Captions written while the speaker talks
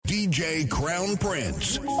DJ Crown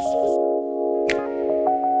Prince.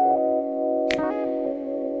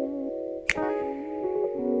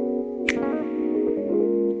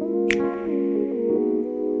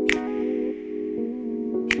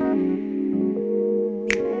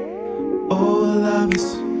 Old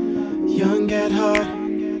lovers, young at heart,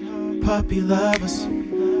 puppy lovers,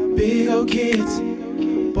 big old kids,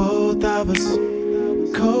 both of us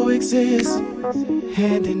coexist,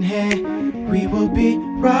 hand in hand, we will be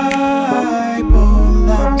right. Both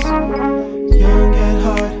lovers, young at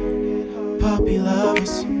heart, puppy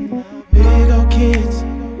lovers, big old kids,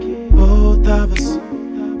 both of us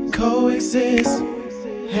coexist,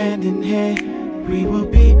 hand in hand, we will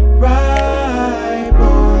be right.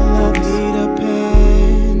 Both lovers, Peter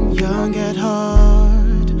Pan, young at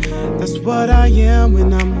heart, that's what I am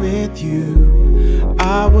when I'm with you.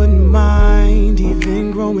 I wouldn't mind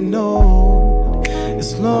even growing old,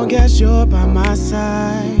 as long as you're by my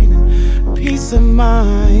side. Peace of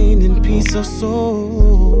mind and peace of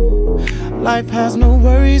soul. Life has no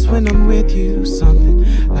worries when I'm with you. Something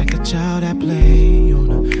like a child at play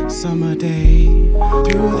on a summer day.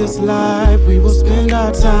 Through this life we will spend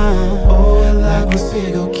our time, oh, like we're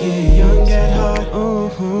big old kids, young at heart,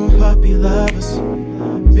 puppy lovers,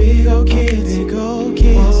 big old kids,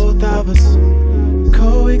 both of us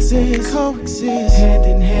coexist, hand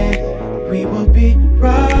in hand, we will be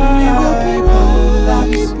right.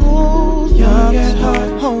 Lovers, young at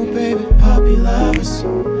heart, oh baby, puppy lovers,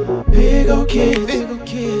 big old kids,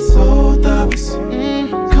 both of us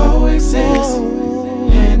coexist,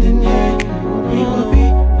 hand in hand, we will be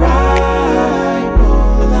right.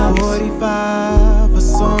 45, a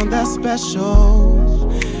song that's special.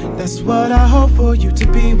 That's what I hope for you to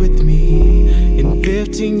be with me. In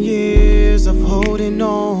 15 years of holding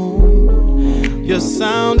on, your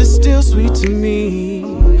sound is still sweet to me.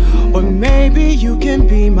 Or maybe you can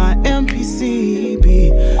be my MPC,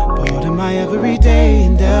 be part of my everyday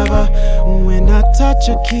endeavor. When I touch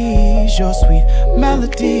your keys, your sweet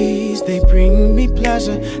melodies, they bring me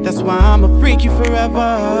pleasure. That's why I'ma freak you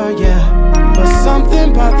forever, yeah. But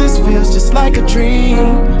something about this feels just like a dream,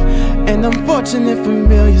 an unfortunate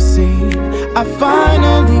familiar scene. I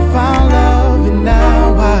finally found love, and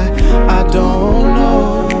now I don't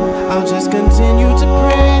know. I'll just continue to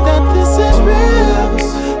pray that this is real.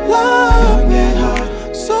 Love, young at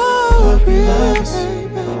heart, so real.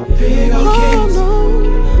 Big old kids,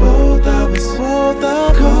 both of us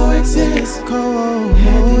coexist,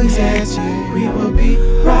 hand in hand, we will be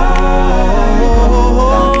right.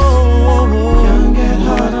 Young at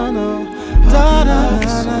heart,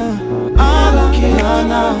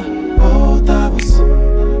 both of us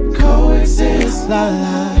coexist,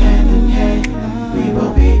 hand in hand, we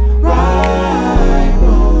will be right.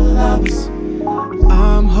 Both lovers,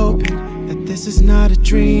 I'm hoping that this is not a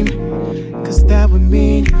dream, cause that would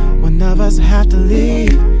mean one of us have to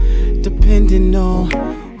leave, depending on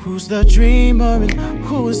who's the dreamer and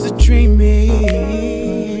who is the dreaming.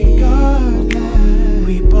 Regardless,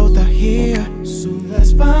 we both are here, so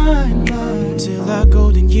let's find love till our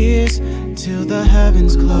golden years, till the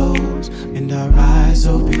heavens close and our eyes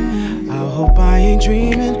open. I hope I ain't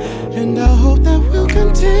dreaming, and I hope that we'll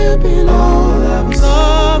continue being all lovers,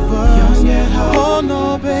 young at heart. Oh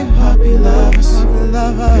no, baby, puppy lovers,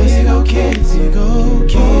 big old kids,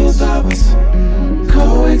 both of us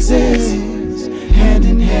coexist, hand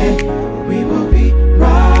in hand, we will be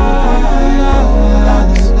right.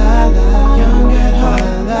 Young at heart,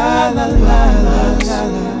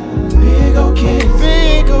 big old kids,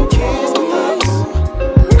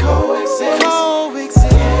 coexist,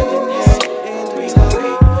 hand in hand, we will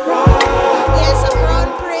be right. Yes, I'm Crown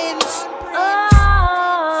Prince. Oh,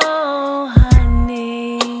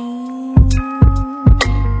 honey,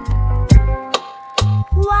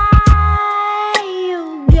 why you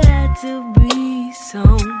got to be so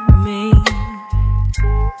mean?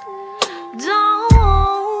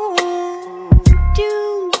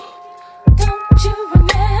 Don't you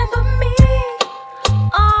remember me?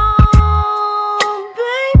 Oh,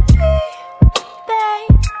 baby,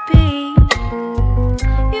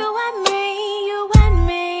 you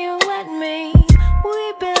and me, we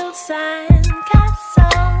built sand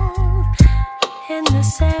castles in the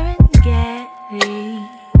Serengeti.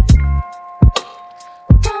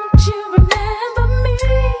 Don't you remember me?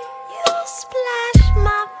 You splashed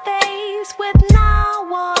my face with no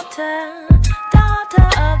water, daughter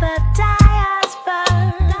of the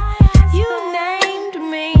diaspora. You named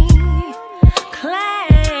me,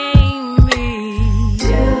 claim me.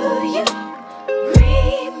 Do you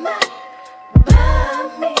remember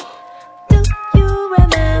me? Do you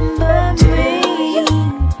remember me?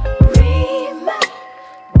 Remember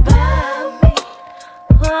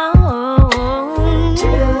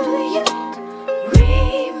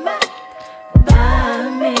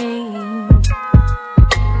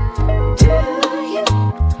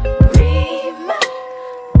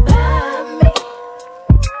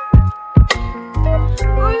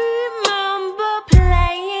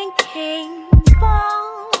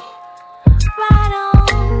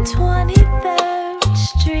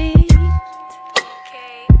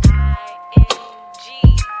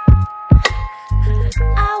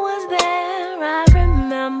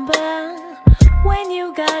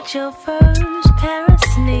your first pair of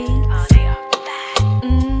sneaks. Oh, they are fat.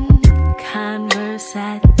 Converse,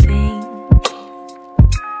 I think.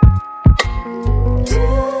 Do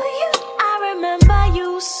you? I remember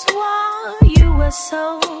you swore you were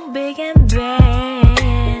so big and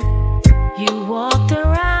bad. You walked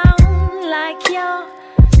around like your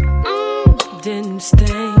didn't sting.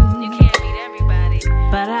 You can't meet everybody,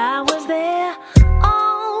 but I was there,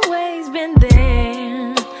 always been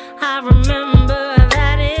there. I remember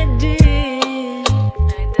that it did.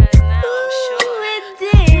 It does now, I'm sure. It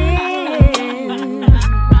did.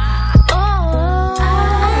 Oh, I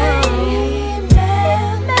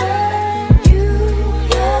remember you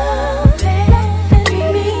loving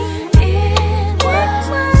me. It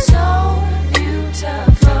was so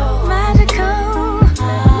beautiful, magical,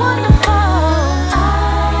 wonderful. I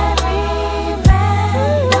remember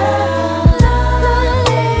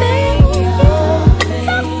loving you.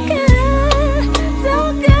 So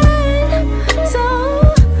good, so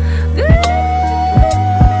good.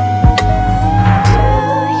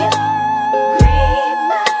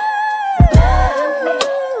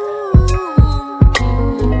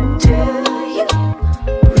 Do you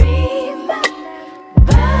remember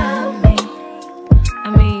me? I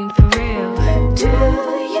mean, for real.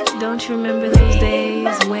 Don't you remember those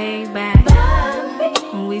days way back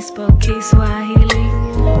when we spoke Kiswahili?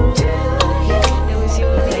 It was you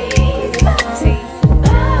and me. See,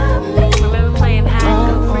 remember playing hide and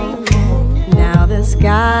go free? Now the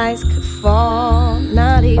skies could fall,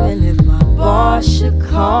 not even if my boss should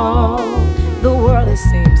call. The world it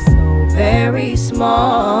seems so very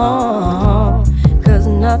small, 'cause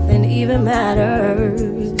nothing even matters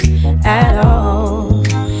at all.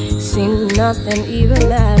 See, nothing even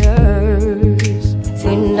matters.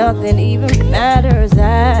 See, nothing even matters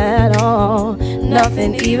at all.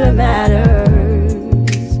 Nothing even matters.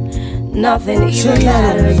 Nothing even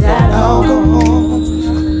matters at all. I'll go home.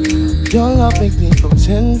 Your love makes me from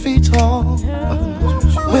 10 feet tall.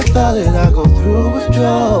 Without it, I go through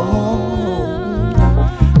withdrawal.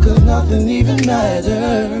 'Cause nothing even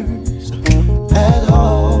matters at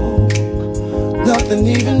all. Nothing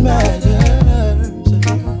even matters.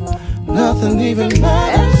 Nothing even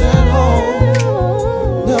matters at all.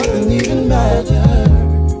 Nothing even matters.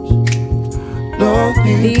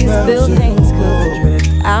 Nothing These matters buildings at all. could drift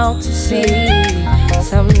out to sea.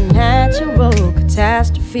 Some natural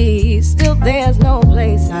catastrophe. Still, there's no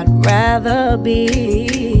place I'd rather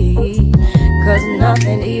be. 'Cause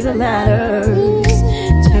nothing even matters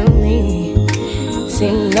to me.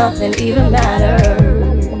 See, nothing even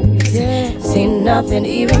matters. See, nothing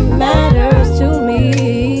even matters to me.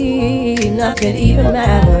 Nothing even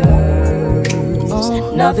matters.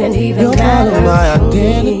 Nothing even You're matters part of my to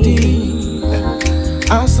identity.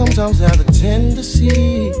 I sometimes have the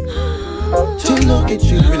tendency to look at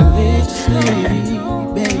you religiously,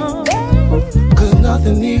 babe. 'Cause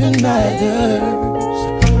nothing even matters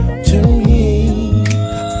to me.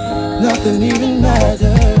 Nothing even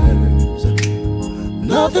matters.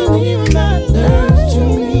 Nothing even matters to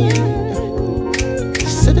me.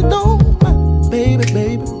 Said it don't matter, baby,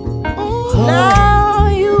 baby. Now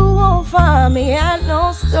you won't find me at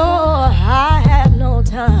no store. I have no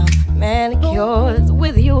time for manicures.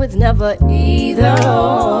 With you it's never either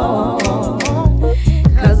or.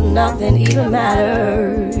 'Cause nothing even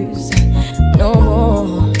matters no more.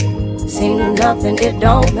 See, nothing, it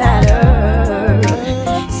don't matter.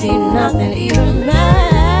 See, nothing even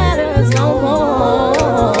matters no more.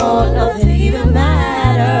 Nothing even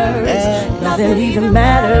matters. Nothing even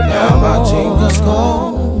matters no Now my more. fingers go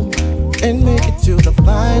and make it to the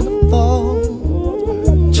final thought.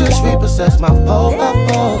 Just repossess my phone, my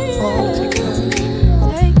phone.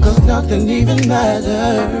 'Cause nothing even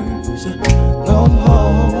matters no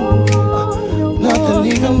more. Nothing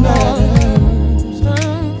even matters.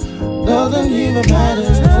 Nothing even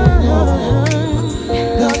matters no more.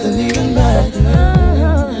 Nothing even matters.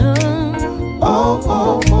 Oh,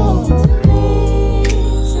 oh, oh.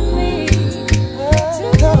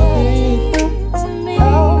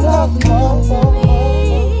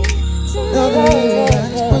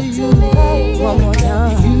 One more time.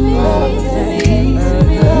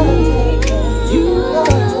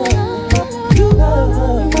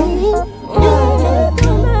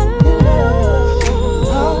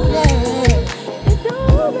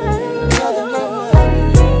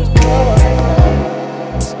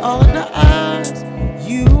 All in the eyes,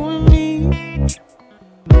 you and me.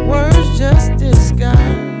 Words just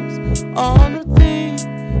disguise all the things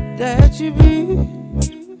that you be.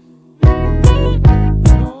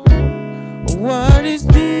 What is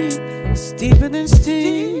deep is deeper than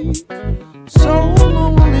steep. So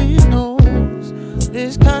lonely knows this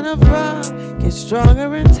this kind of rock gets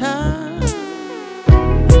stronger in time.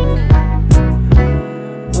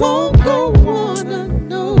 Won't go on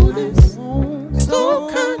unnoticed. So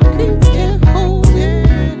concrete can't hold it.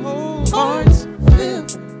 Hearts feel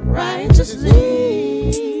righteously.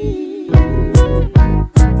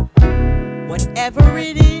 Whatever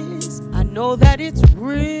it is, I know that it's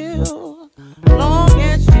real. Long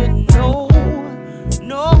as you know,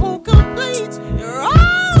 no complaints. You're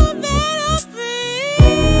all that I feel.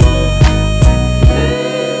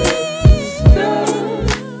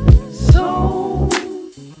 So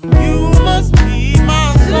you must be my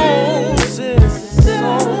soul, sis.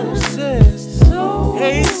 Soul, sis.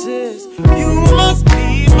 Hey, sis. You must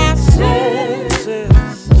be my soul, sis.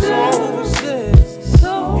 Soul, sis.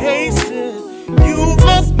 Hey, sis. You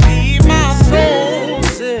must be my soul,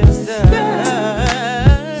 sister.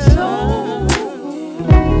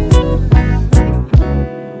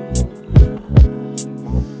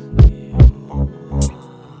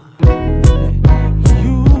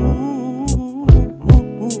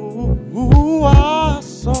 You are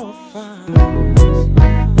so fine,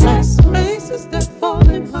 like spaces that fall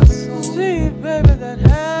in my soul. See, baby, that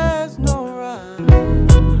has no rhyme.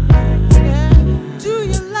 Yeah. Do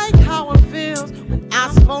you like how it feels when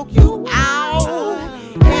I smoke you out?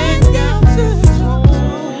 Head down to the toe.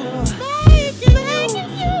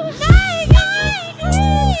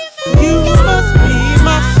 You must be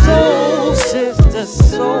my soul sister,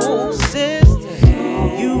 soul sister.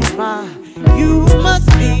 You must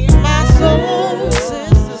be my soul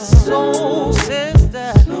sister, soul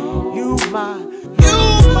sister. You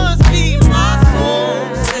must be my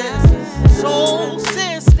soul sister, soul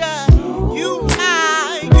sister. You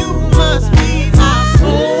must be my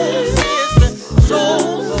soul sister,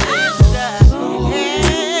 soul sister. Yeah,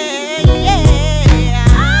 yeah, yeah.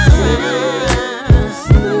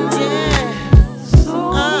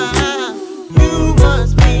 You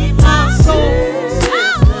must be my soul sister, soul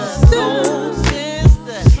sister,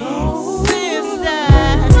 sister, soul.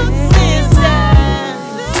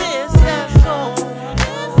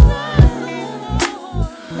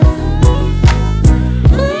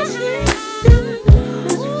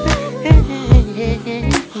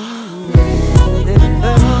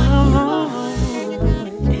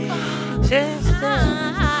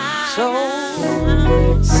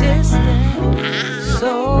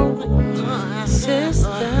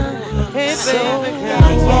 Hey, baby,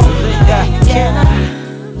 can I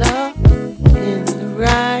love in the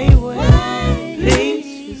right way?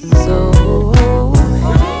 Please, so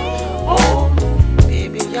oh,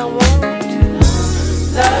 baby, I want to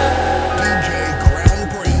love. DJ Crown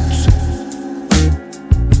Prince.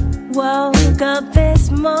 Woke up this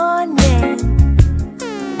morning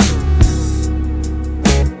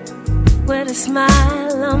with a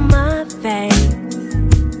smile on my face.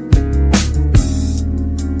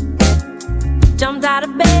 Jumped out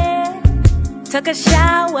of bed, took a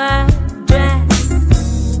shower, dressed,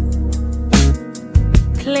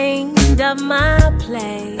 cleaned up my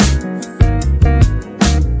place,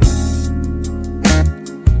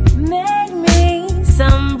 made me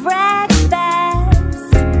some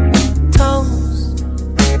breakfast, toast,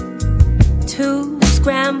 2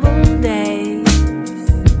 scrambled eggs,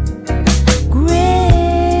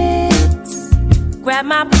 grits, grabbed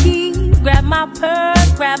my keys, grabbed my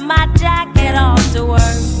purse, grabbed my jacket, off to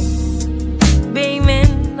work,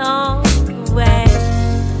 beaming all the way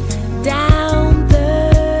down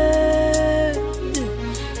Third.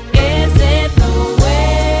 Is it the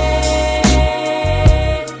way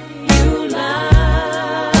you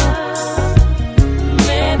love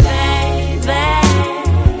me, baby?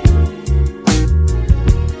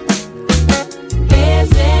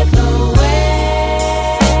 Is it the way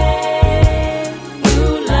you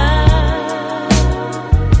love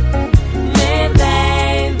me,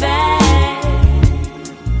 baby?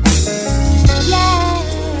 Yeah.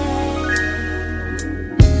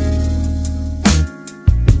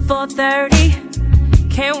 4:30,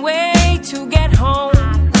 can't wait to get home.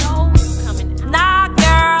 Nah,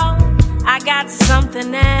 girl, I got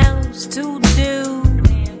something else to do.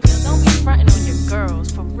 Don't be frontin' on your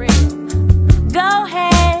girls, for real. Go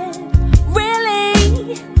ahead,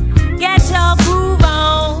 really, get your groove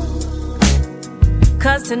on.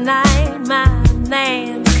 'Cause tonight my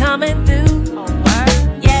man's coming through.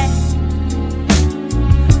 Yeah,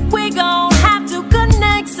 we gon' have to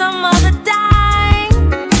connect some other time.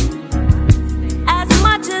 As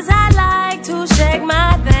much as I like to shake my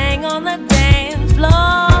thing on the dance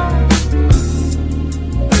floor,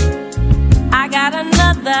 I got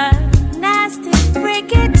another nasty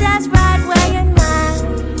freaky just right where you're not.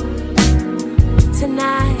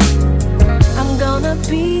 Tonight I'm gonna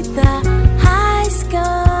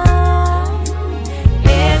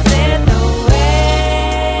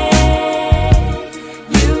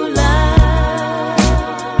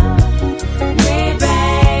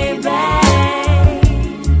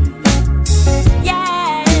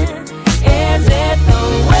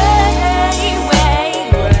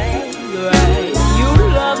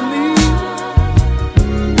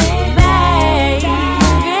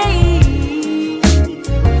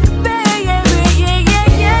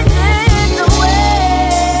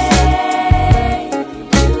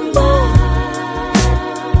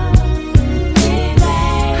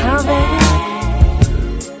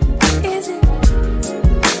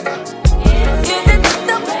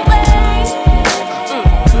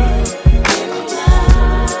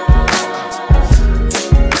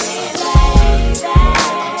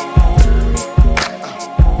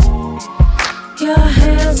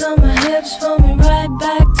lips, pull me right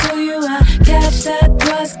back to you. I catch that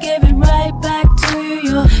thrust, give it right back to you.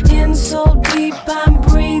 You're in so deep, I'm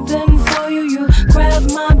breathing for you. You grab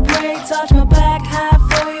my braid, touch my back high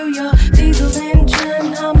for you. Your diesel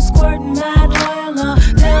engine, I'm squirting mad oil all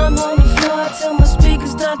down on the floor till my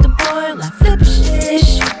speakers start to boil. I flip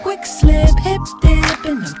shit, quick slip, hip dip,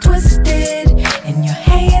 and I'm twisted in your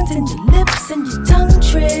hands and your lips and your tongue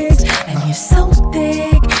tricks. And you're so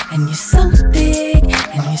thick, and you're so thick,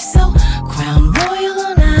 and you're so Crown Royal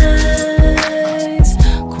on ice,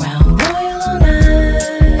 Crown Royal on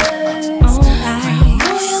ice, Crown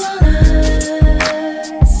Royal on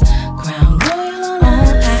ice, Crown Royal on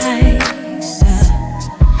ice.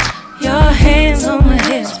 Your hands on my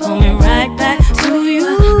hips, pull me right back to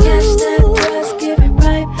you. Catch that thrust, give it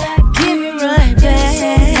right back, give it right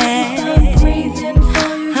back. I'm breathing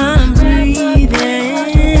for you, I'm breathing.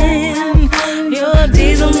 Your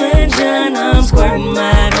diesel engine, I'm squirting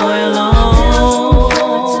my oil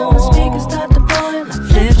on. Speakers start to boil. I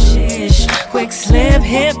flip shish, quick slip,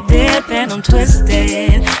 hip dip, and I'm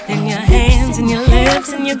twisted in your hands and your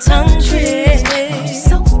lips and your tongue tricks. And you're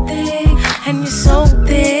so thick, and you're so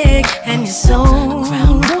thick, and you're so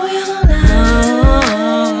Crown Royal on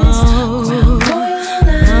ice, Crown Royal on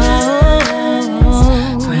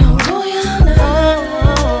ice, Crown Royal on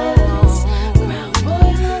ice, Crown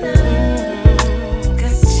Royal on ice.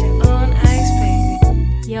 Got you on ice,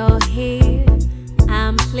 baby. You're here,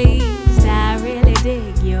 I'm pleased. I really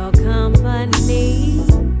dig your company,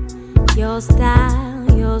 your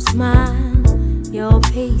style, your smile, your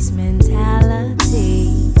peace mentality.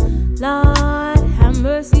 Lord, have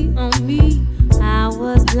mercy on me. I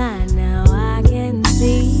was blind, now I can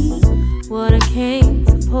see what a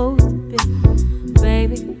king's supposed to be.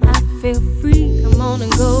 Baby, I feel free. Come on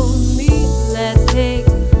and go with me. Let's take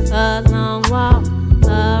a long walk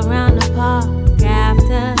around the park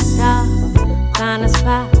after dark. Find a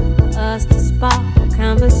spot for us to spark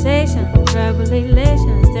conversation, verbal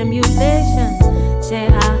elation, stimulation.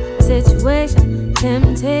 Share our situation,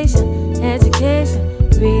 temptation, education,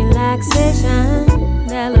 relaxation,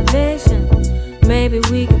 elevation. Maybe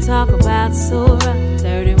we could talk about Surah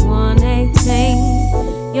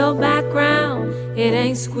 31:18. Your background, it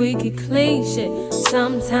ain't squeaky clean shit.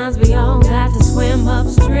 Sometimes we all got to swim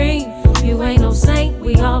upstream. You ain't no saint,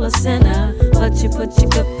 we all a sinner. But you put your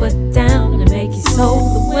good foot down and make your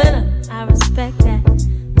soul the winner. I respect that.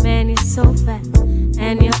 Man, you're so fat,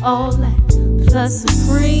 and you're all that, plus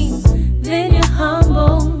supreme. Then you're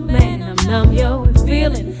humble, man, I'm numb, yo, with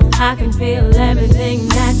feeling. I can feel everything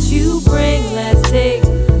that you bring. Let's take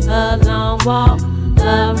a long walk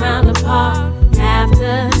around the park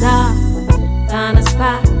after dark. Find a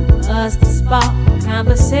spot for us to spark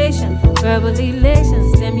conversation, verbal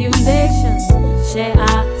elation, stimulation. Share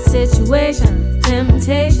our situation,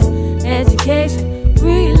 temptation, education,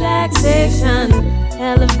 relaxation,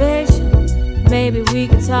 elevation. Maybe we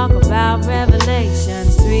could talk about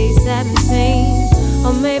Revelations 3:17.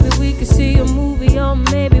 Or maybe we could see a movie, or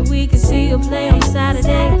maybe we could see a play on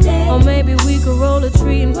Saturday. Or maybe we could roll a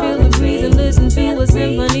tree and feel the breeze and listen to a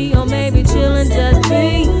symphony. Or maybe chillin' just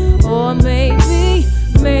me. Or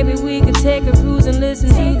maybe we could take a cruise and listen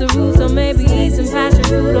to the roots. Or maybe eat some passion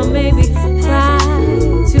fruit. Or maybe cry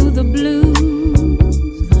to the blues.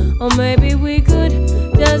 Or maybe we could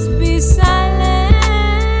just be silent.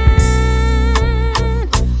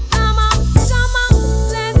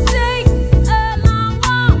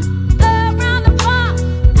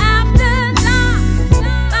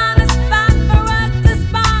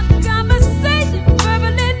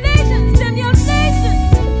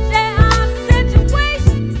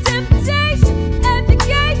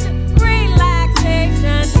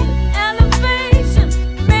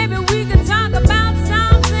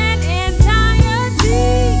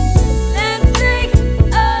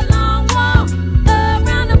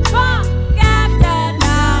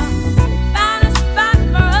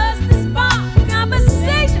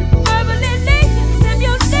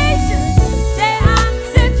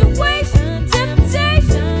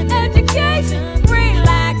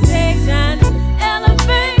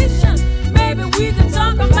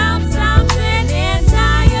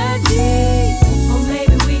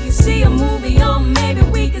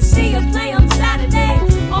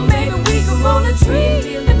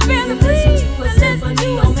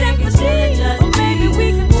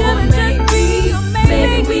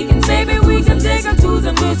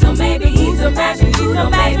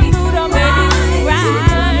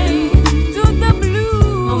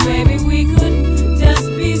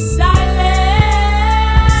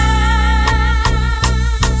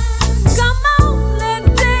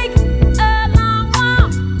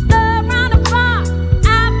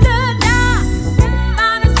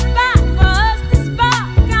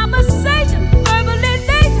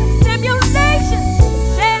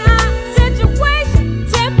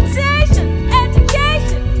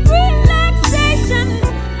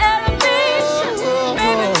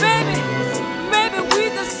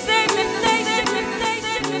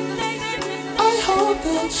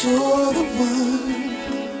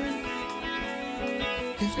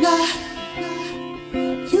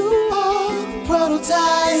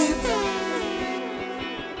 prototype.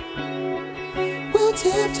 We'll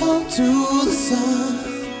tiptoe to the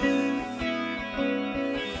sun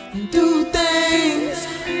and do things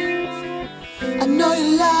I know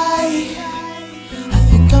you like. I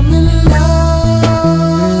think I'm in love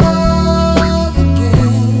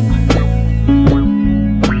again.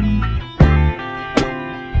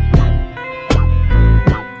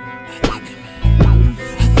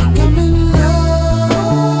 I think I'm in love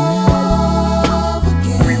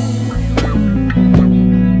again.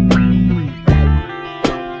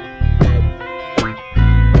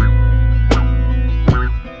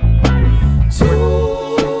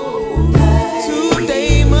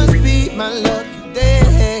 Today must be my lucky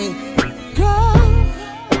day. Girl,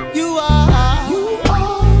 you are the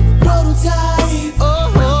prototype.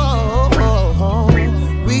 Oh,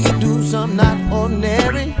 we can do something not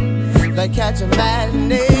ordinary, like catch a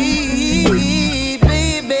matinee,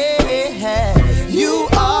 baby. You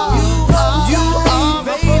are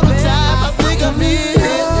my prototype. I think I'm in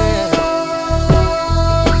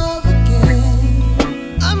love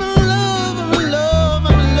again. I'm in love,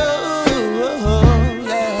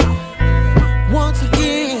 yeah. Once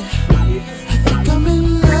again, I think I'm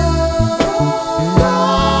in love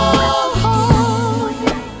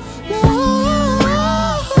again. Ooh,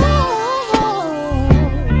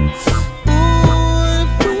 it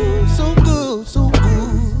feels so good, so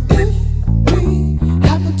good. If we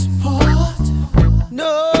happen to part, no.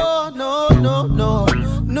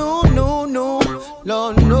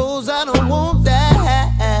 Lord knows I don't want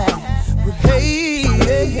that. But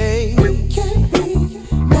hey, we can't be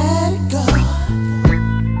mad at God.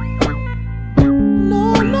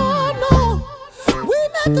 No. We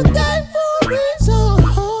met today for a reason.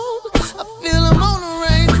 I feel I'm on the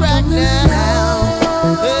rain track now.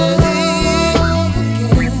 Hey,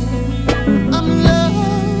 I'm in love.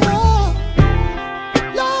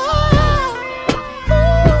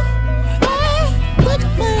 Look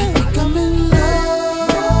at me. I think I'm in love.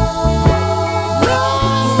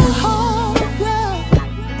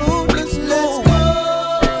 Yeah. Ooh,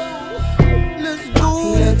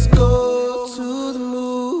 let's go to the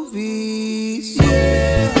movies.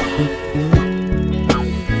 Yeah.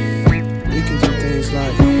 We can do things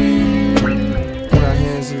like put our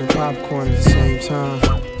hands in the popcorn at the same time,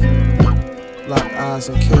 lock eyes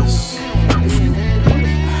and kiss.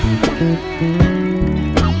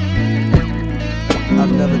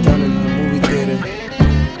 I've never done it in a movie theater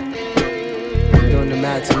during the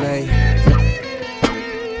matinee.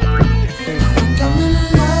 I think I'm in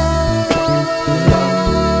love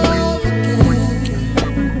again.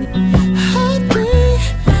 I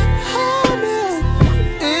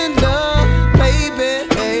think I'm in love, baby.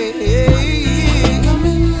 I'm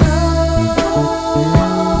in love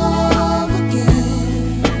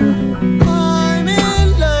again. I'm in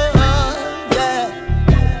love, yeah.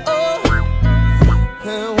 Oh, I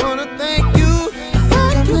wanna thank you.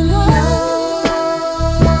 I'm in love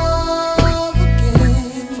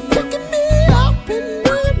again. For picking me up and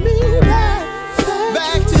bringing me back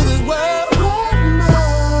to this world of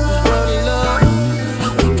love. I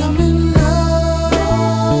think I'm in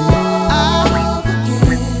love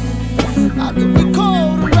again. I can record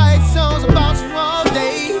and write songs about you all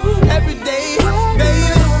day, every day,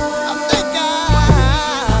 baby. I think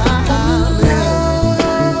I'm in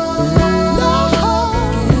love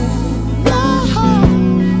again.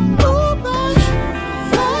 Oh, baby,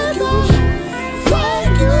 thank you.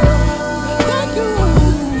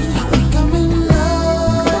 I think I'm in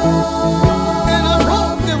love, and I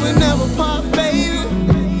hope that we never part, baby.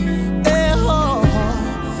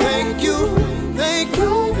 Thank you. Thank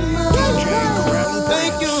you. I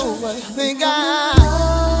think I'm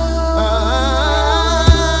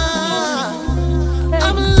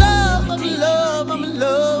in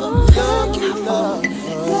love. Thank you, love.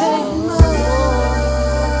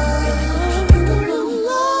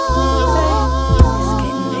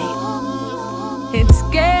 It's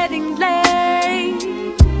getting late.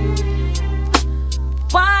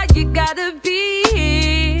 Why you gotta be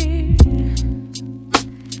here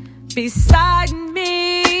beside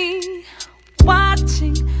me,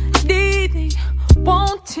 watching, needing,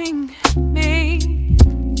 wanting me?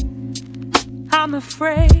 I'm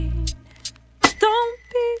afraid. Don't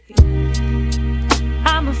be.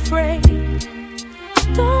 I'm afraid.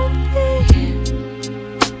 Don't be.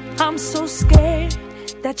 I'm so scared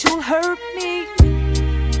that you'll hurt me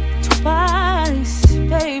twice,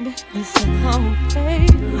 baby. Listen, Oh,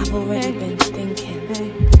 baby. I've already been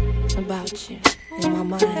thinking about you in my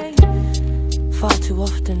mind far too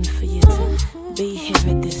often for you to be here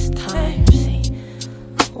at this time. See,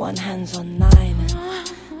 one hand's on 9 and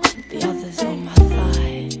the other's on my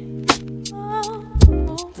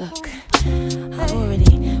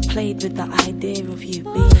with the idea of you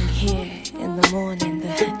being here in the morning,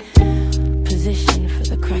 the position for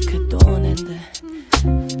the crack of dawn and the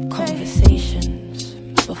conversations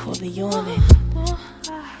before the yawning.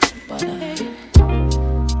 But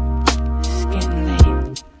it's getting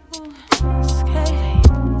late. It's getting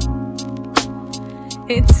late.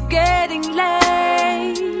 It's getting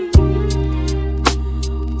late.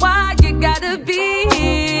 Why you gotta be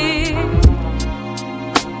here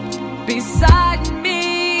beside me,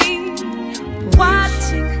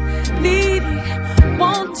 watching, needing,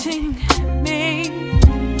 wanting me?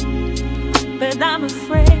 But I'm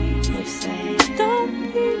afraid you say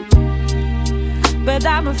don't be. But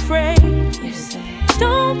I'm afraid you say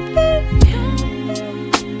don't be.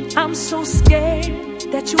 I'm so scared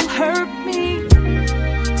that you'll hurt me.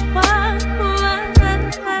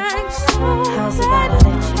 How's about I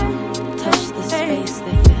let you touch the space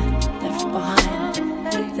that you left behind?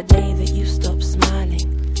 The day that you stopped smiling,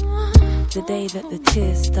 the day that the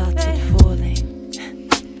tears started falling.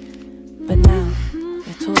 But now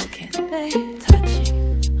we're talking, touching,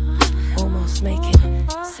 almost making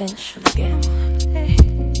sensual again.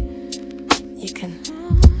 You can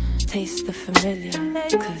taste the familiar,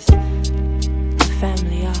 'cause the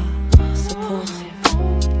family are supportive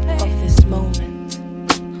of this moment.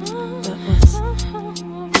 What was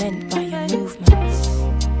meant by your movements?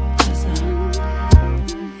 'Cause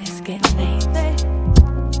it's getting late.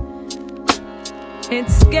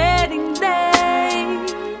 It's getting late.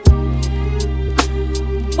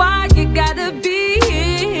 Why you gotta be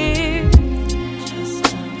here just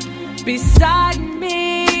beside me,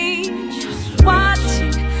 just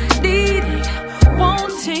watching, needing,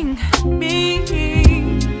 wanting me?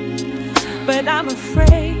 But I'm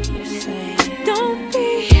afraid you say don't be.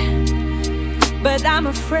 But I'm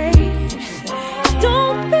afraid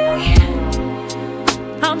don't be.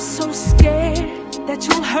 I'm so scared that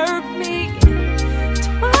you'll hurt me.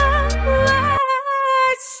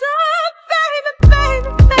 Twice, oh baby,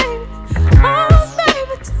 baby, baby. Oh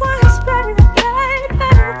baby, twice, baby, baby.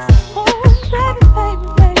 Oh baby, baby,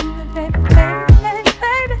 baby, baby, baby,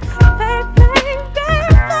 baby, baby,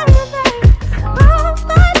 baby, baby. Oh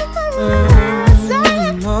baby, baby,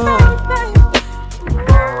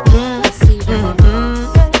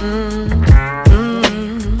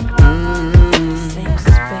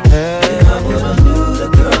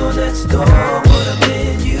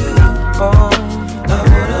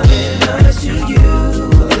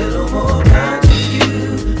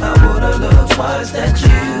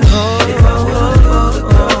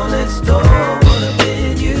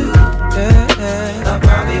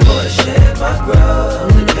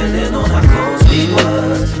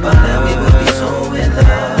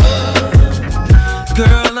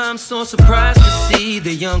 I'm so surprised to see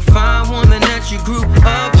the young fine woman that you grew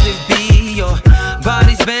up to be. Your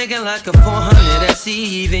body's banging like a 400 SE.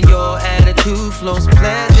 Even your attitude flows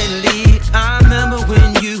pleasantly. I remember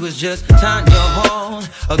when you was just Tanya Hall,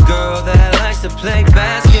 a girl that likes to play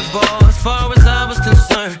basketball. As far as I was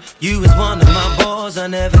concerned, you was one of my boys. I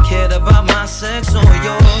never cared about my sex or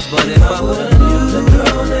yours. But if I would've knew the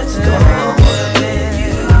girl next door would've been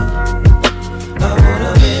you, I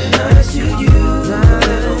would've been nice to you.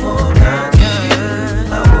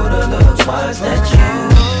 Twice that you.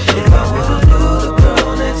 If I would've knew the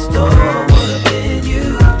girl next door would've been you,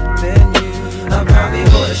 I probably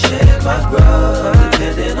would've shared my grub.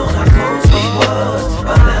 Depending on how close we was,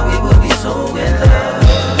 by now we would be so in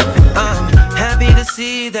love. I'm happy to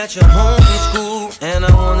see that you're home from school, and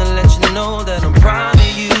I wanna let you know that I'm proud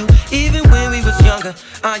of you. Even when we was younger,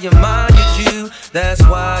 I admired you. That's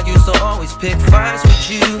why I used to always pick fights with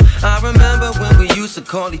you. I remember when we used to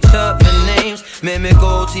call each other names, mimic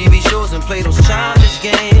old TV shows and play those childish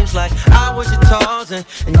games. Like I was your Tarzan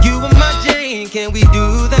and you were my Jane. Can we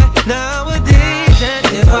do that nowadays? And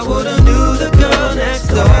if I would've knew the girl next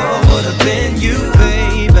door would've been you,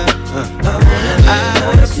 baby, I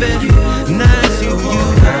would've been nice to you,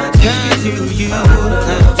 kind to you.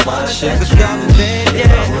 Sugar stop in bed, yeah.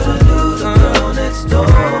 If I would've knew the girl next door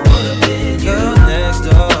would've been you, next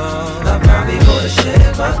door, I probably would've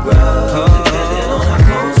shared my grub. Depending on how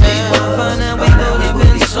close we was, by now we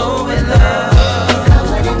would be so in love. If I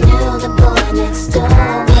would've knew the boy next door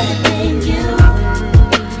would've been you,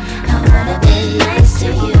 I would've been nice to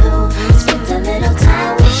you, spent a little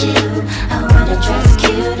time with you, I would've dressed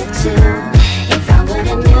cute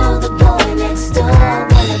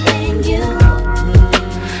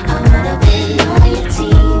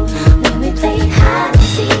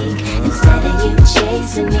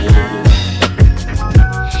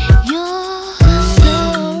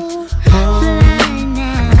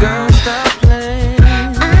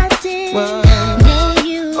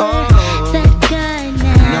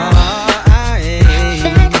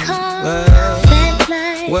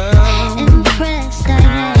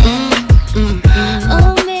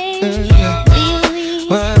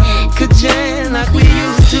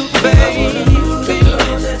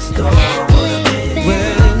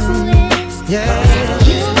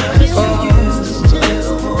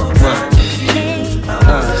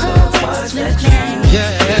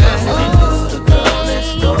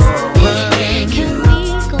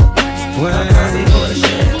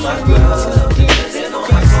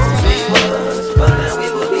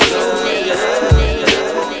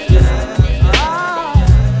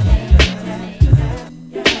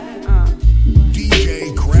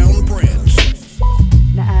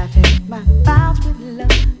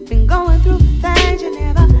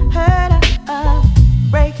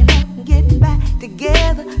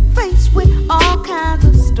faced with all kinds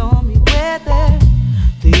of stormy weather.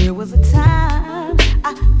 There was a time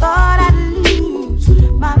I thought I'd lose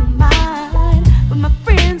my mind, but my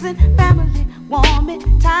friends and family warned me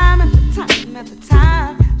time after time after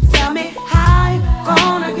time. Tell me how you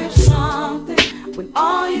gonna get something when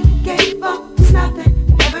all you gave up is nothing.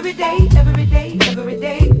 Every day, every day, every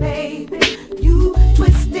day, baby, you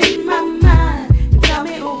twisted my mind. And tell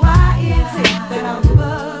me why is it that I'm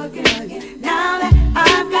bugging now that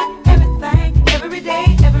I've got everything, every day,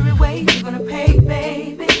 every way you're gonna pay,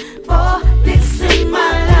 baby, for this in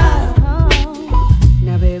my love.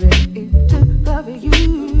 Now, baby, it took love you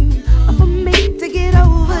for me to get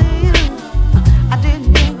over you. I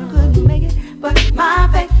didn't think I couldn't make it, but my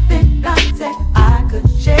faith in God said I could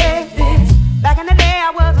share this. Back in the day,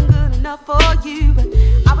 I wasn't good enough for you, but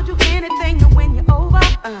I would do anything to win you over.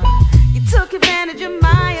 You took advantage of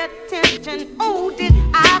my attention. Oh, did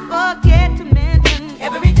I forget to mention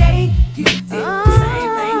every day you did the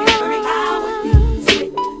same thing, every hour you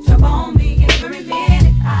switch up on me, and every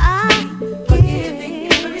minute I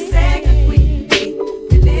forgiving, every second we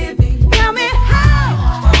be living. Tell me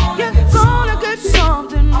how you're gonna get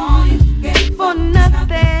something all you get for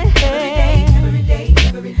nothing. Every day,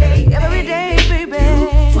 every day, every day,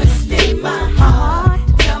 baby. Twisting my heart.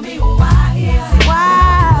 Tell me why is it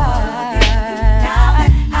why? Now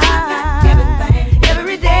that I've got everything,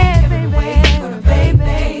 every day, every way,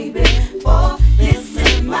 baby, for this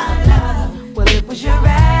is my love. Well, it was your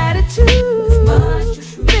attitude,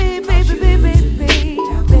 baby.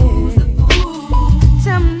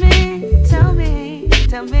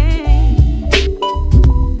 Tell me.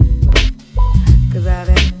 'Cause I've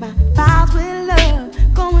had my files with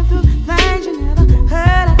love, going through things you never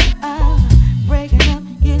heard of, breaking up,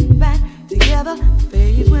 getting back together,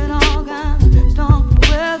 faced with all kinds of storm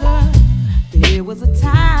weather. There was a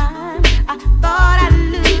time I thought I'd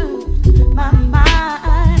lose my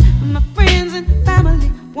mind, but my friends and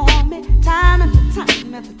family warned me time after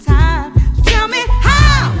time after time. So tell me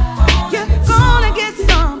how you're gonna get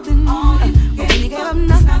something when you gave up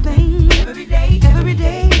nothing. Every day, every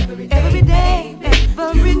day, every day, every day.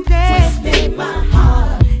 Twisting my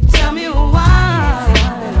heart. Tell me why.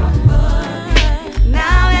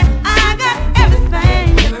 Now that I got everything,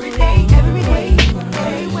 every day, every way,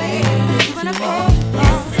 every way, you're gonna pay.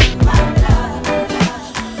 This is my love.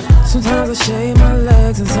 Sometimes I shave my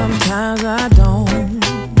legs and sometimes I don't.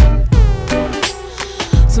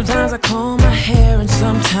 Sometimes I comb my hair and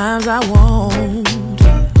sometimes I won't.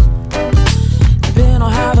 Depending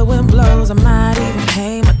on how the wind blows, I might even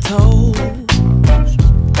paint my toes.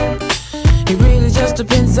 It really just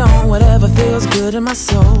depends on whatever feels good in my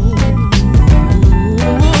soul.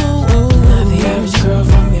 Not the average girl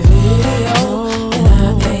from your video,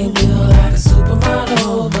 and I ain't built like a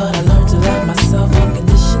supermodel, but I learned to love myself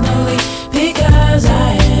unconditionally because I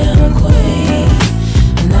am a queen.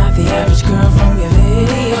 I'm not the average girl from your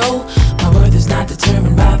video. My worth is not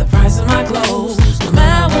determined by the price of my clothes. No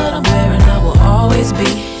matter what I'm wearing, I will always be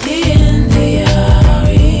in the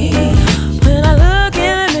RE. When I look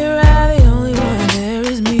in the mirror, the only one there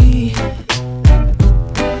is me.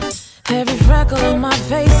 Every freckle on my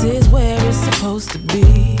face is where it's supposed to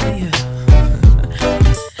be.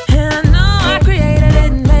 And I know I created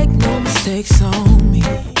it and make no mistakes on me.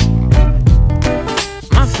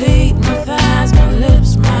 My feet, my thighs, my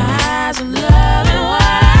lips, my eyes, I'm loving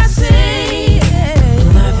what I see.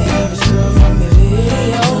 I'm not the average girl from your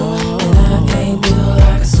video, and I ain't built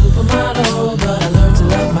like a supermodel, but I learned to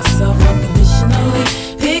love myself unconditionally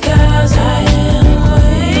because I am a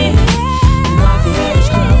queen. I'm not the average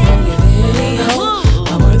girl from your video.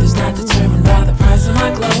 My worth is not determined by the price of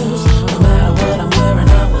my clothes. No matter what I'm wearing,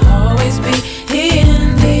 I will always be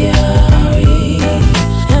in the RE.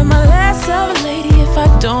 Am I less of a lady if I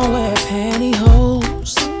don't wear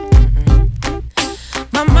pantyhose?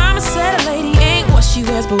 My mama said a lady ain't what she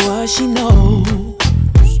wears but what she knows.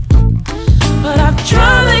 But I've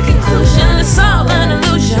drawn the conclusion it's all an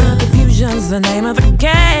illusion. Confusion's the name of the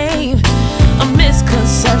game. A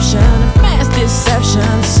misconception, a mass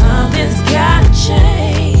deception. Something's gotta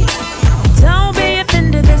change. Don't be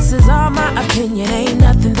offended, this is all my opinion. Ain't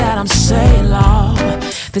nothing that I'm saying, Lord.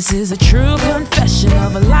 This is a true confession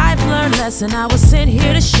of a life-learned lesson I was sent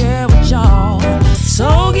here to share with y'all.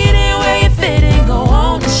 So get in where you fit and go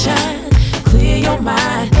on and shine. Clear your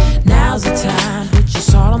mind, now's the time. Put your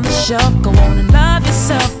salt on the shelf, go on and love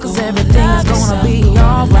yourself, 'cause everything's gonna be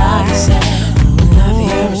alright. I'm not the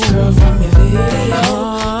average girl from your video,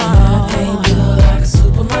 and I ain't built like a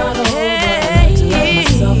supermodel, but I learned to love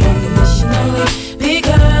myself unconditionally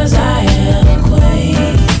because I am a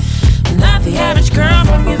queen. I'm not the average girl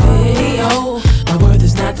from your video. My worth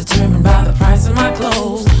is not determined by the price of my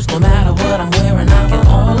clothes. No matter what I'm wearing, I can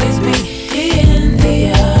always be in the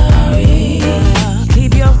area.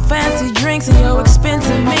 Keep your fancy drinks and your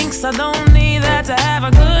expensive minks. I don't need that to have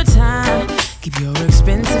a good time. Keep your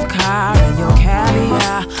expensive car and your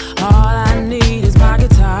caviar. All I need is my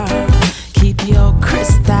guitar. Keep your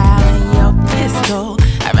crystal and your pistol.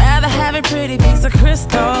 I'd rather have a pretty piece of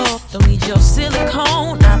crystal. Don't need your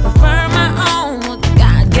silicone, I prefer my own. What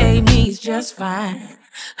God gave me is just fine.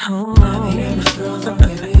 Oh, I'm the average girl from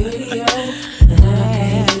your video, and I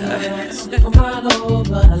can't do that supermodel,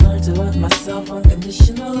 but I learned to love myself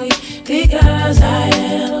unconditionally because I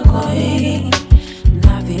am a queen.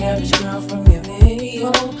 Not the average girl from your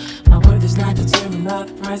video. My worth is not determined by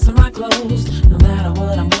the price of my clothes. No matter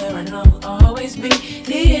what I'm wearing, I will always be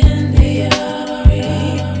in the area.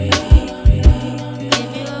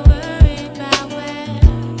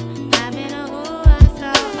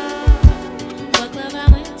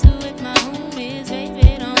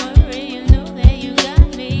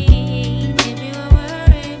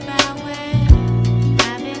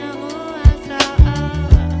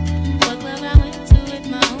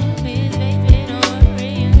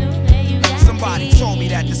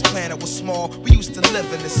 This planet was small. We used to live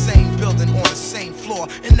in the same building on the same floor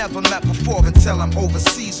and never met before until I'm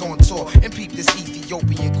overseas on tour and peep this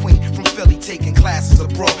Ethiopian queen from Philly taking classes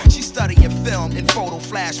abroad. She studying film and photo,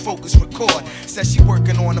 flash, focus, record. Says she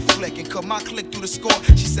working on a flick and cut my click through the score.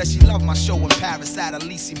 She said she loved my show in Paris at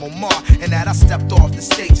Elysée Montmartre and that I stepped off the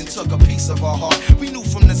stage and took a piece of her heart. We knew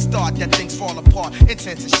from the start that things fall apart,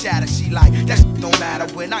 intent to shatter. She like, that shit don't matter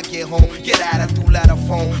when I get home. Get at her through letter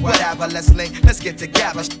phone, whatever, let's link, let's get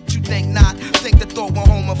together. You think not, think the thought went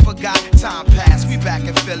home and forgot. Time passed, we back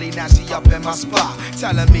in Philly, now she up in my spot.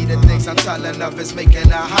 Telling me the things I'm telling her is making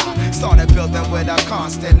her hot. Started building with her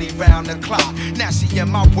constantly round the clock. Now she in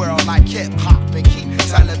my world like hip hop and keep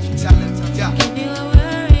telling me, yeah. If you were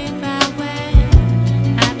worried about where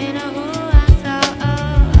I've been or who I saw,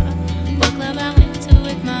 what club I went to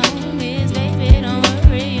with my homies, baby, don't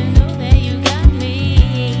worry, you know that you got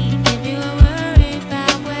me. If you were worried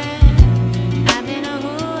about where I've been or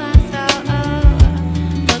who I saw,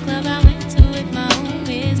 what club I went to with my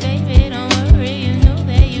homies, baby, don't worry, you know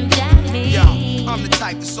that you got me. Yo, I'm the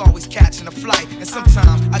type that's always catching a flight, and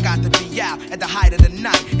sometimes I got to be out at the height of the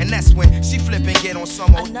night, and that's when she flip and get on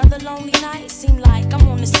some old. Another lonely night, seem like I'm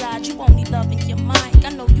on the side, you only loving your mic. I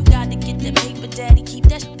know you gotta get that paper, daddy, keep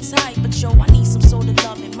that shit tight, but yo, I need some sort of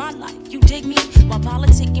love in my life. You dig me? While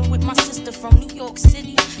politicking with my sister from New York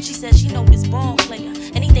City, she says she know this ball player,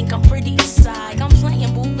 and he think I'm pretty inside. I'm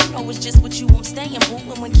playing, boo, you know it's just with you I'm staying, boo.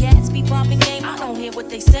 And when cats be popping game, I don't hear what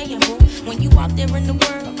they saying, boo. When you out there in the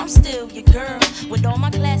world, I'm still your girl. With all my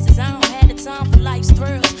classes, I don't have the time for life's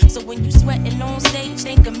thrills. So when you sweating on stage,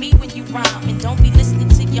 think of me when you rhyme, and don't be listening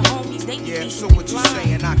to your homies. They yeah, so what you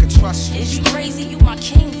saying? I can trust you. Is you crazy? You my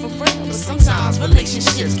king for real. But sometimes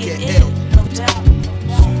relationships get ill, no doubt.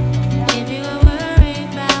 If you were worried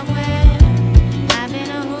about where I've been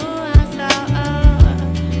or who I saw,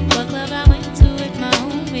 what club I went to with my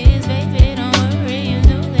homies, baby, don't worry, you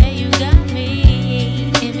know that you got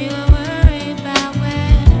me. If you were worried about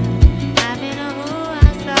where I've been or who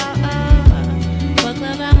I saw, what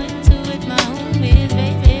club I went to with my homies,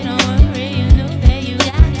 baby, don't worry, you know that you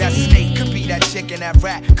got me. That snake could be that chick and that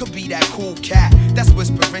rat, could be that cool cat. That's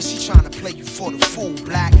whispering, she tryna play you for the fool,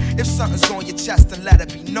 black. If something's on your chest, then let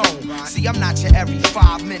it be known. See, I'm not your every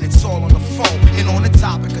 5 minutes all on the phone. And on the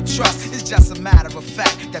topic of trust, it's just a matter of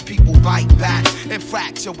fact that people bite back and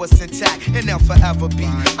fracture what's intact, and they'll forever be.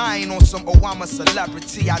 I ain't on some, oh, I'm a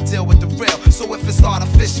celebrity, I deal with the real. So if it's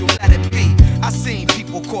artificial, let it be. I seen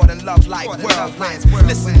people caught in love like whirlwinds,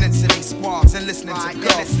 listening to they squads and listening to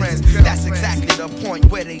girlfriends. That's exactly the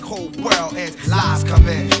point where they whole world ends. Lies come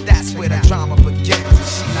in, that's where the drama begins. And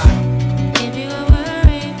she like, if you were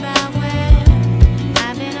worried about where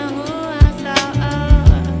I've been or who I saw,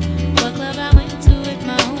 what club I went to with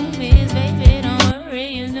my homies, baby, don't worry,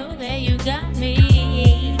 you know that you got me.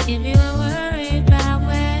 If you were worried about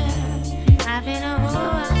where I've been or who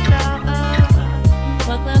I saw,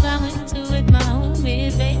 what club I went to with my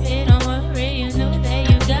homies, baby, don't worry, you know that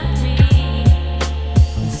you got me.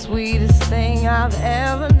 The sweetest thing I've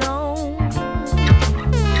ever known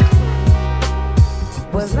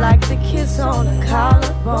was like the kiss on the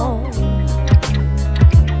collarbone,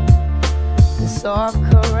 the soft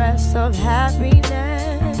caress of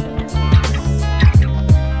happiness,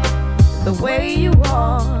 the way you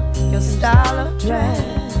walk, your style of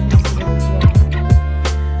dress.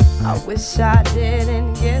 I wish I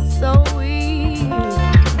didn't get so weak.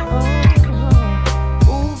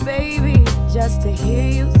 Oh, ooh, baby, just to hear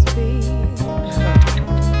you speak.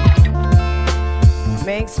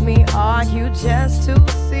 makes me argue just to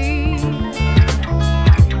see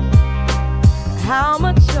how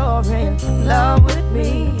much you're in love with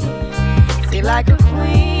me. See, like a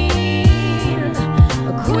queen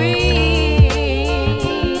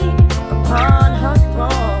upon her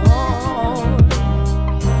throne.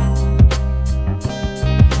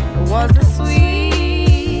 It was the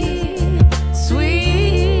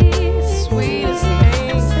sweetest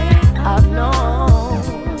thing I've known.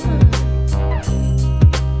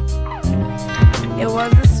 It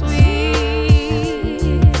was the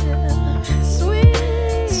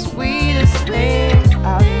sweetest thing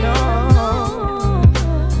I've known.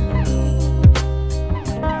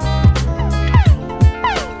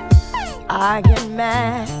 I get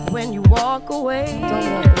mad when you walk away. Don't walk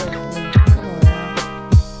away from me. Come on now.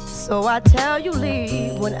 So I tell you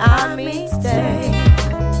leave when I mean stay.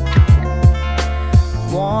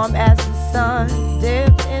 Warm as the sun,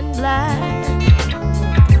 dipped in black.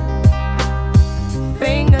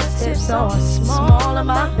 Fingertips are small on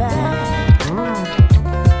my back.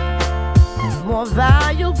 More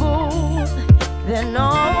valuable than all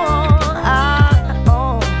I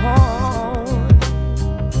own.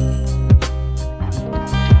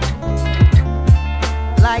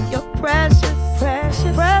 Like your precious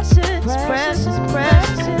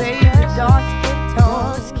baby, dark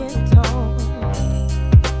skin tone.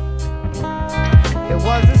 It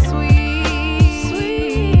was a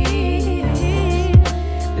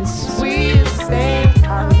the sweetest thing I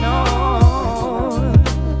know.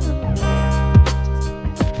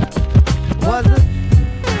 Was it?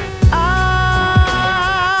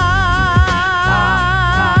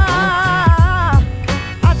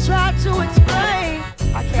 I tried to explain.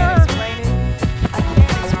 I can't explain it.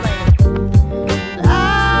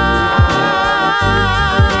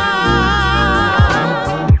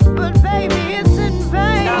 But baby, it's in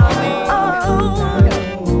vain.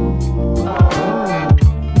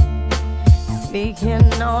 Speaking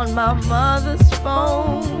on my mother's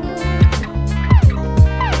phone.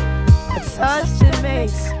 A touch that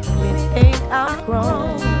makes me think I'm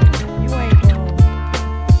grown. You ain't grown.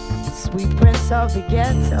 Sweet prince of the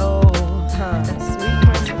ghetto. Sweet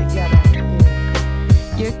prince of the ghetto.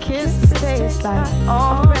 Your kiss tastes like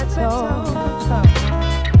Amaretto.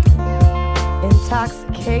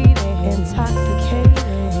 Intoxicating.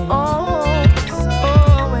 Oh, so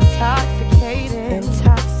intoxicating.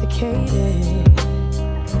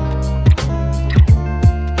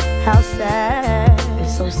 How sad.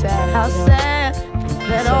 It's so sad. How sad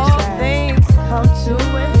that so all sad. Things come to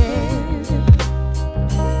an end.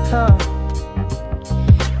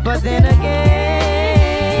 But then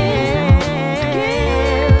again,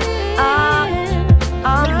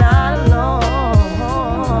 I'm not alone.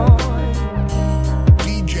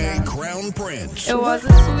 DJ Crown Prince. It was a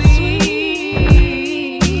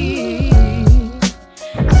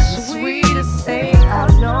sweetest thing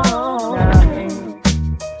I've known.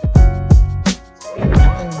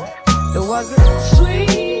 It was a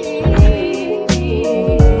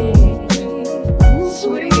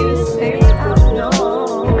sweetest thing I've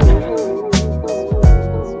known.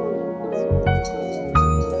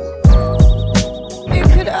 It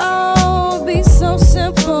could all be so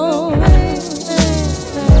simple,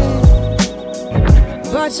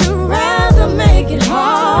 but you'd rather make it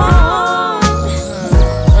hard.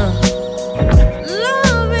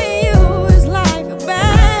 Loving you is like a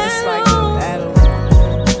battle,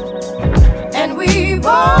 and we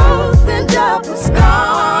both end up with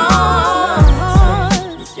scars.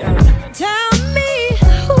 Tell me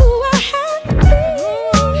who I have to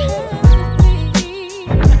be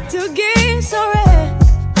to gain so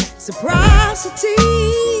reciprocity.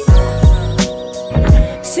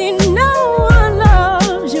 See, no one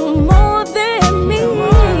loves you more than me.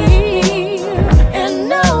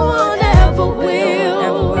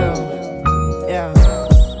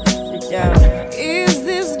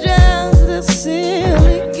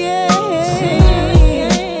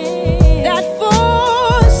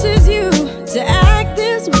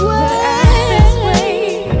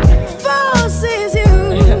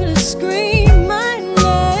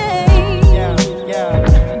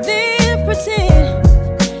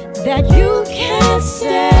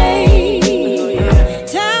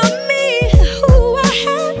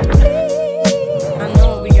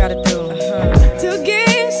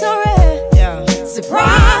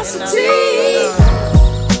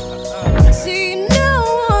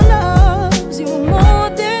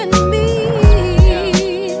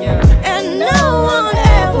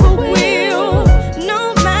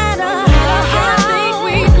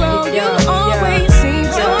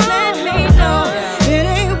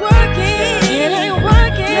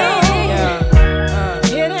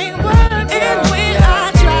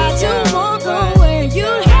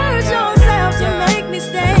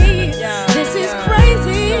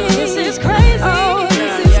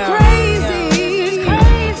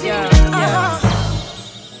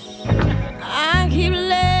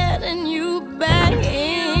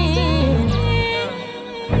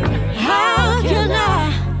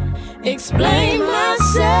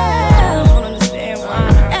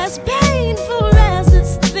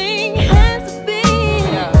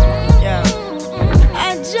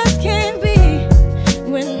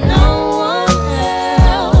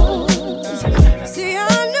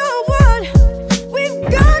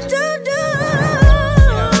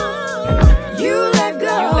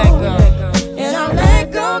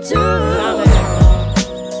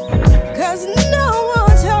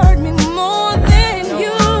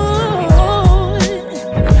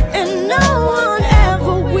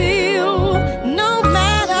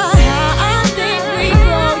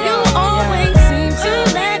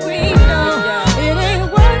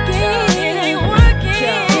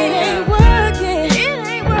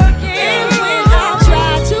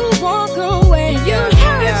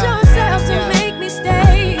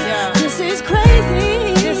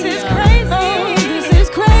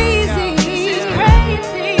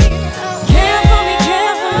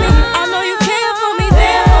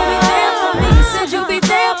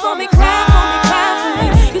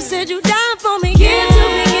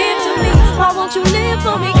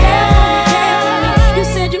 for me, care for me, care for me. You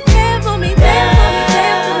said you care for me, there for me,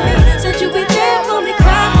 there for me. Said you be there for me,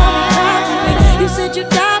 cry for me, cry for me. You said you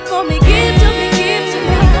die for me, give to me, give to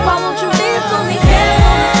me. Why won't you live for me, care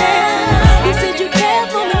for me, care for me. You said you care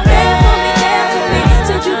for me, there for me, there for me.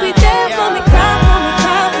 Said you be there for me, cry for me,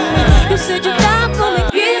 cry for me. You said you die for me,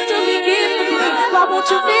 give to me, give to me. Why won't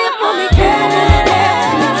you live for me, care for me, care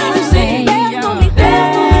for me. You said you there for me, there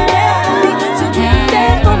for me, there for me. Said you be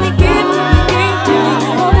there for me, give to me, give to me.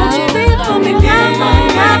 Why won't you live for me, care for me,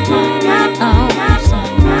 care for me, care for me.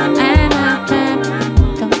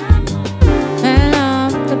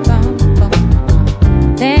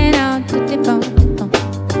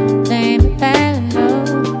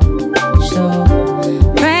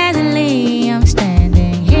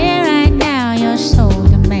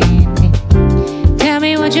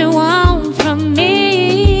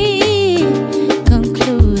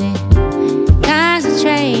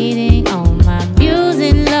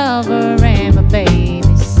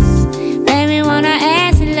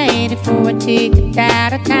 Ticket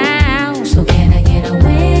out of town. So can I get a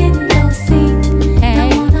window seat? Hey.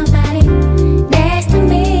 Don't want nobody next to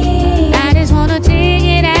me. I just wanna take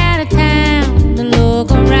it out of town to look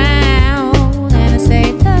around and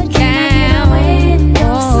say touchdown. Can I get a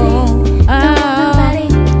window seat? Don't want nobody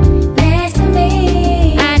next to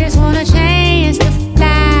me. I just want a chance to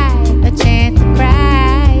fly, a chance to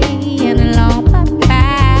cry, and a long bye-bye.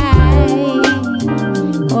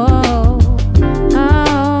 Oh,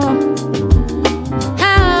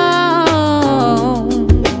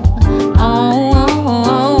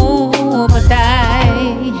 but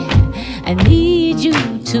I need you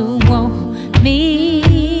to want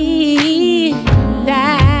me.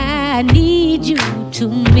 I need you to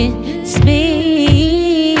miss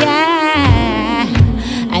me.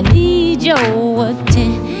 I need your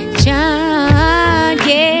attention.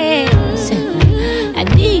 Yes, I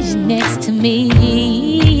need you next to me.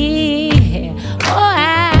 Oh,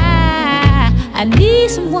 I need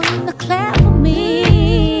someone to clap for me.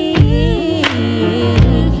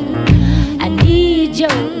 I need your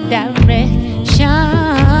direction.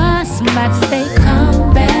 Somebody say,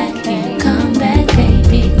 come back,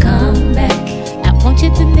 baby, come back. I want you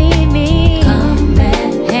to need me. Come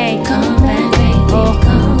back, hey, come back, baby, oh,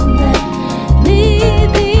 come back. Need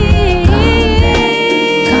me.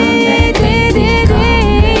 Come back, baby,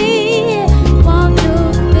 come back. Want you,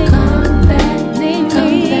 come back, need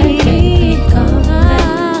me. Come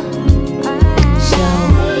back. So,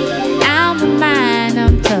 out my mind,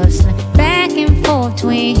 I'm tussling back and forth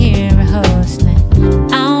between here and hustling.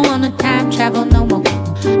 I don't wanna time travel no more.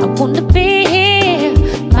 I wanna be here,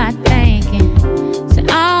 my thinking. So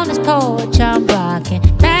on this porch I'm rocking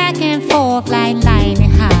back and forth like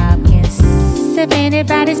lightning Hopkins. If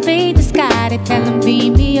anybody speak the sky, they tell them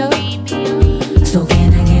beam me up. So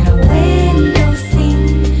can I get a window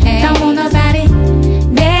seat? Hey. Don't want nobody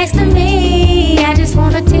next to me. I just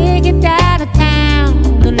wanna take it out of town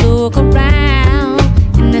to look around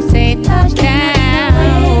and to say touchdown.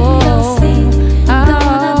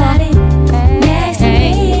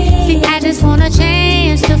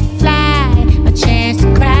 Chance to fly, a chance to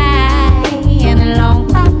cry, and a long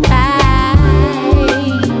bye-bye.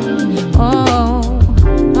 Oh,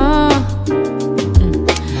 oh,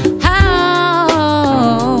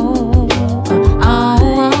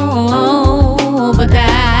 oh, but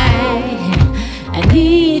I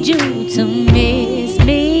need you to miss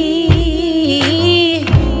me.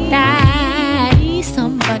 I need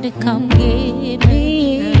somebody come get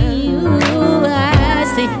me. Ooh, I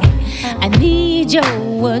see. I need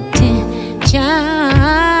your attention,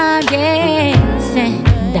 yes,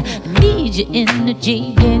 and I need your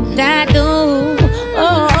energy, and I do.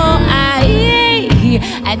 Oh,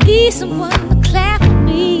 I need someone to clap for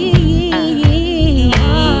me,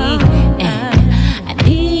 and I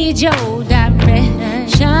need your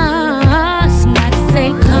direction. Somebody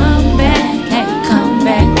say, come back, hey, come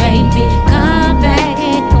back, baby, come back.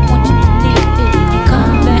 Hey, I want you to need it,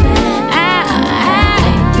 come back.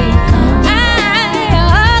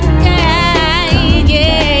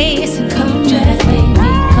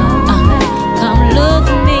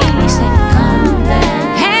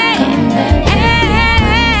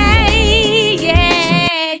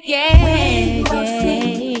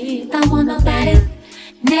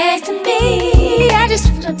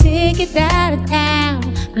 Take it out of town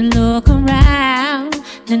and look around,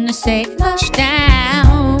 then I say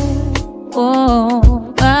touchdown.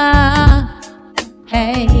 Oh,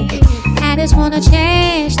 hey, I just want a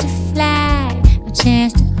chance to fly, a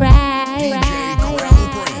chance to cry.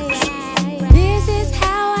 This is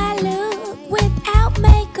how I look without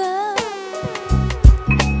makeup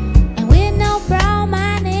and with no brown.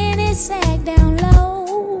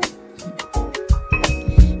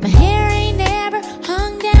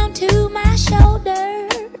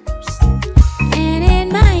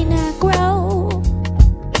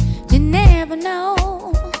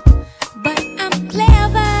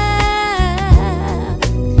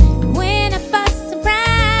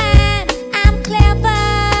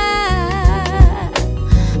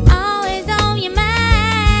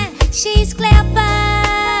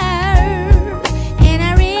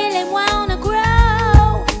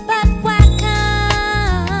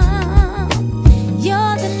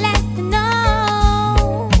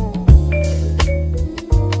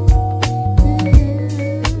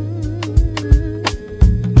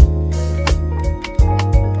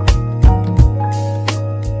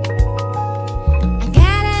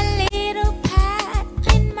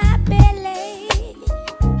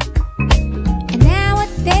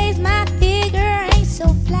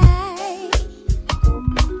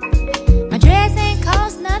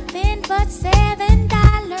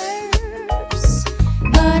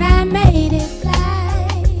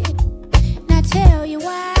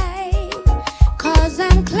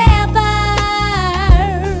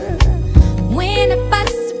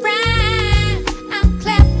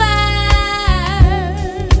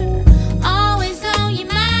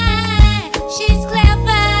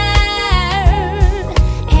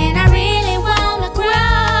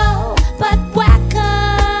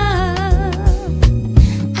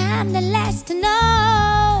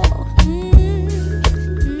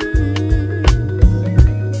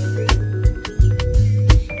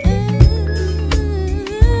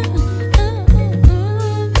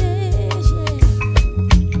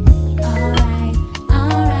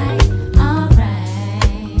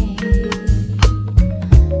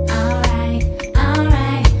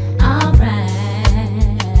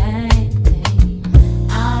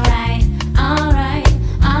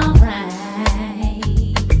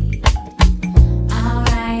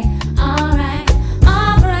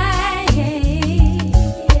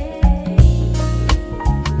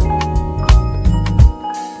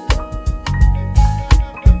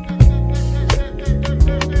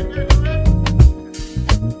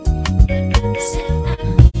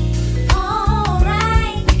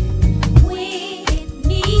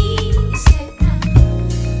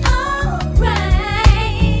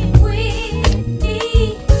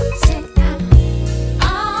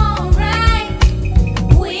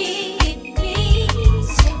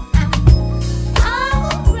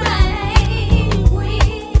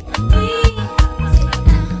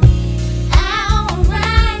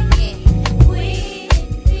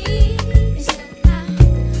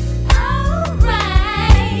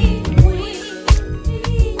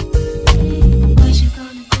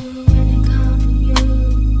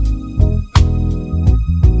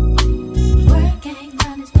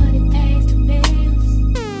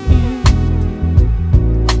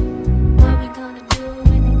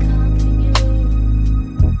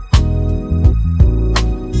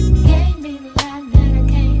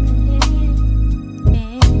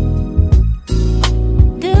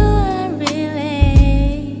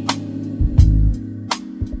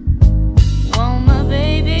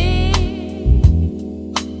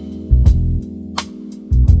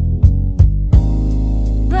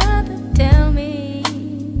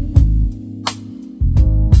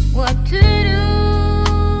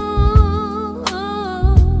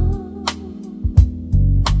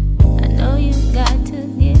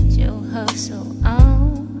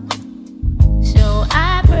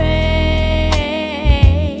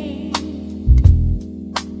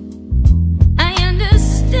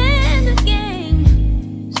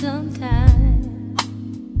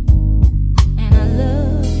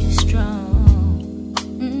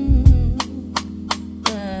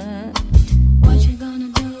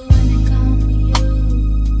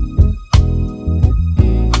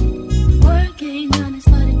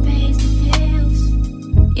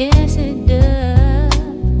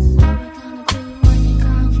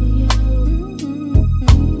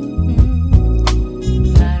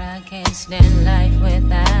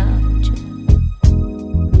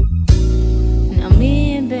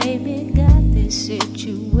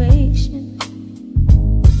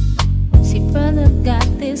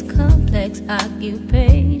 his complex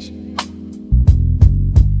occupation.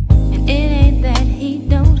 And it ain't that he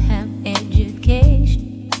don't have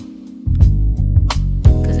education,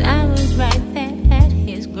 'cause I was right there at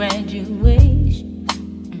his graduation.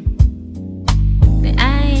 But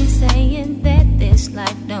I ain't saying that this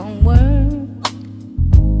life don't work,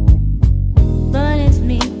 but it's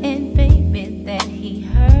me and baby that he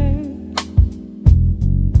hurt.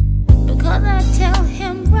 Because I tell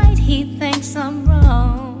him right, he thinks I'm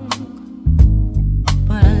wrong,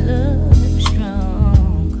 but I love him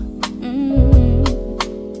strong.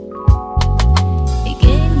 He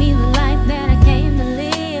gave me the life that I came to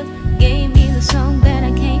live, gave me the song that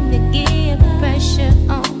I came to give. Pressure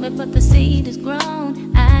on me, but the seed is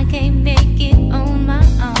grown. I can't make it on my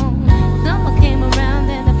own. Summer came around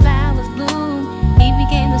and the flowers bloomed. He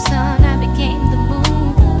became the sun, I became the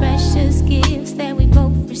moon. Precious gifts that we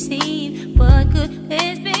both received. What could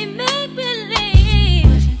this be? Make believe.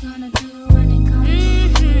 What you gonna do when it comes?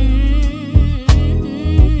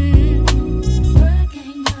 Work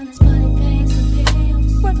ain't honest, but it pays the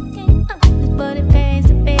bills. Work ain't honest, but it pays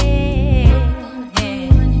the bills.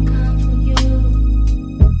 When it comes for you,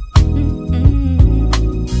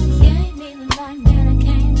 gave me the life that I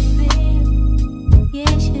came to live.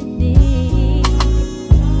 Yes, you did.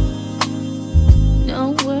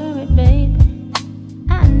 Don't worry, baby.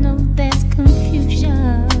 I know there's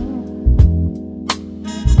confusion.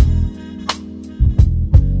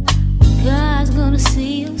 God's gonna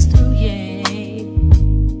see us through, yeah.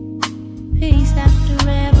 Peace after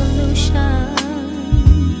revolution,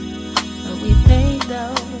 but we paid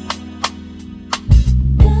though.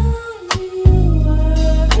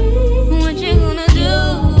 What you gonna do?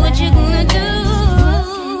 What you gonna do?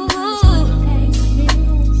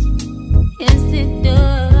 Yes, it does.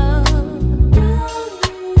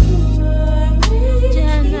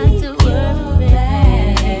 Try not to worry.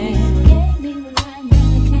 Gave me the life that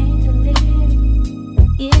I came to live.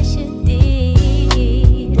 Yes, you did.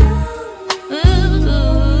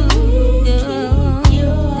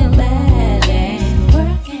 You're bad.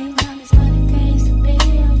 Work ain't honest, but it pays the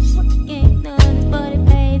bills. Work ain't honest, but it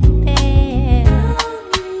pays the bills.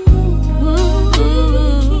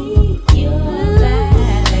 You're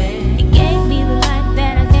bad. He gave me the life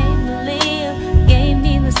that I came to live, gave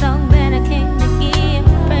me the song that I came to give.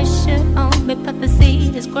 Pressure on me, but the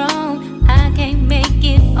seed is grown. I can't make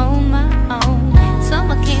it on my own.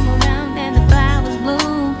 Summer came around and the flowers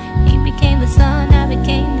bloomed. He became the sun, I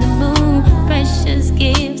became the moon. Precious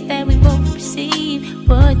gifts that we both received.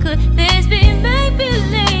 What could this be? Make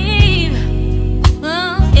believe.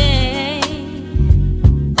 Oh yeah.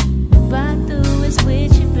 Right through is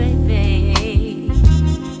with you, baby.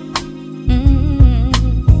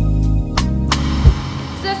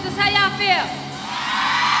 Sisters, how y'all feel?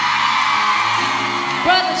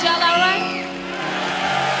 Brothers, y'all alright?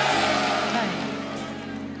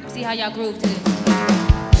 See how y'all groove to this.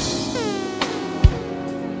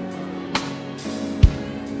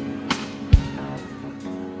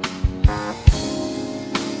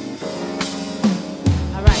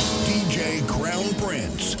 Alright. DJ Crown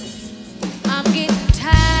Prince. I'm getting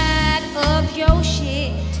tired of your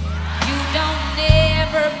shit. You don't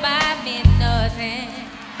never buy me nothing.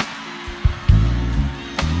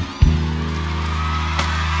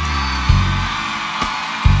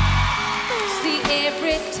 See,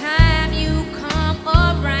 every time you come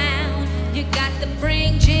around, you got to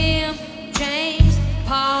bring Jim, James,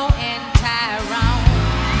 Paul, and Tyrone.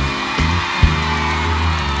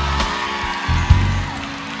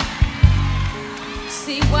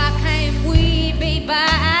 See, why can't we be by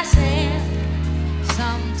ourselves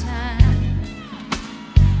sometime?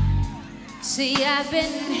 See, I've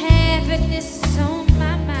been having this on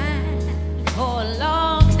my mind for a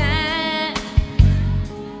long time.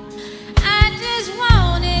 I just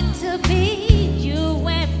want it to be you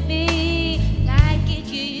and me, like it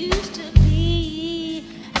used to be,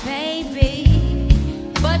 baby.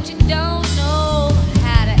 But you don't know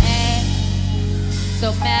how to act.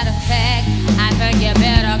 So matter of fact, I think you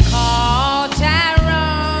better call Tyrone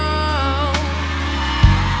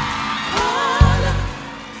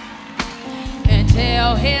and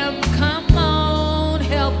tell him, come on,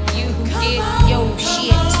 help you get your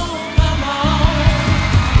shit.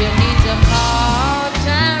 You need to call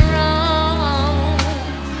Tyrone.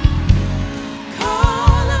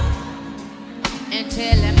 And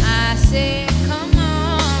tell him I said, come on.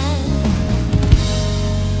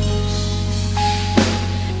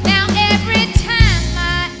 Now every time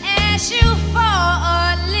I ask you for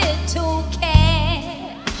a little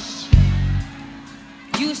cash,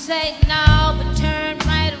 you say no, but turn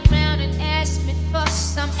right around and ask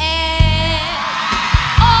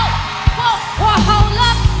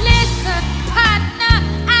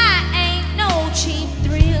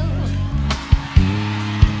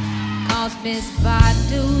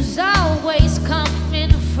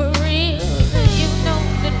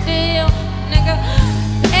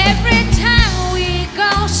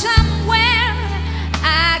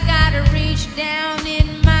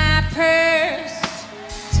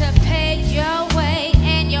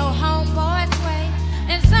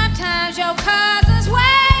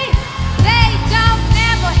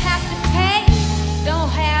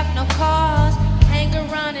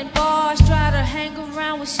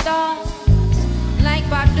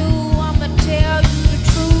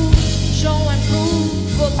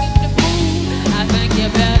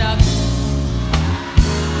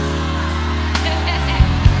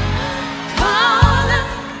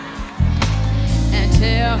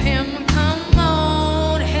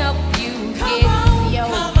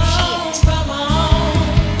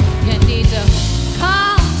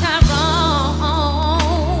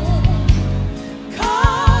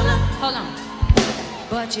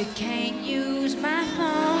but you can't use my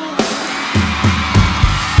phone.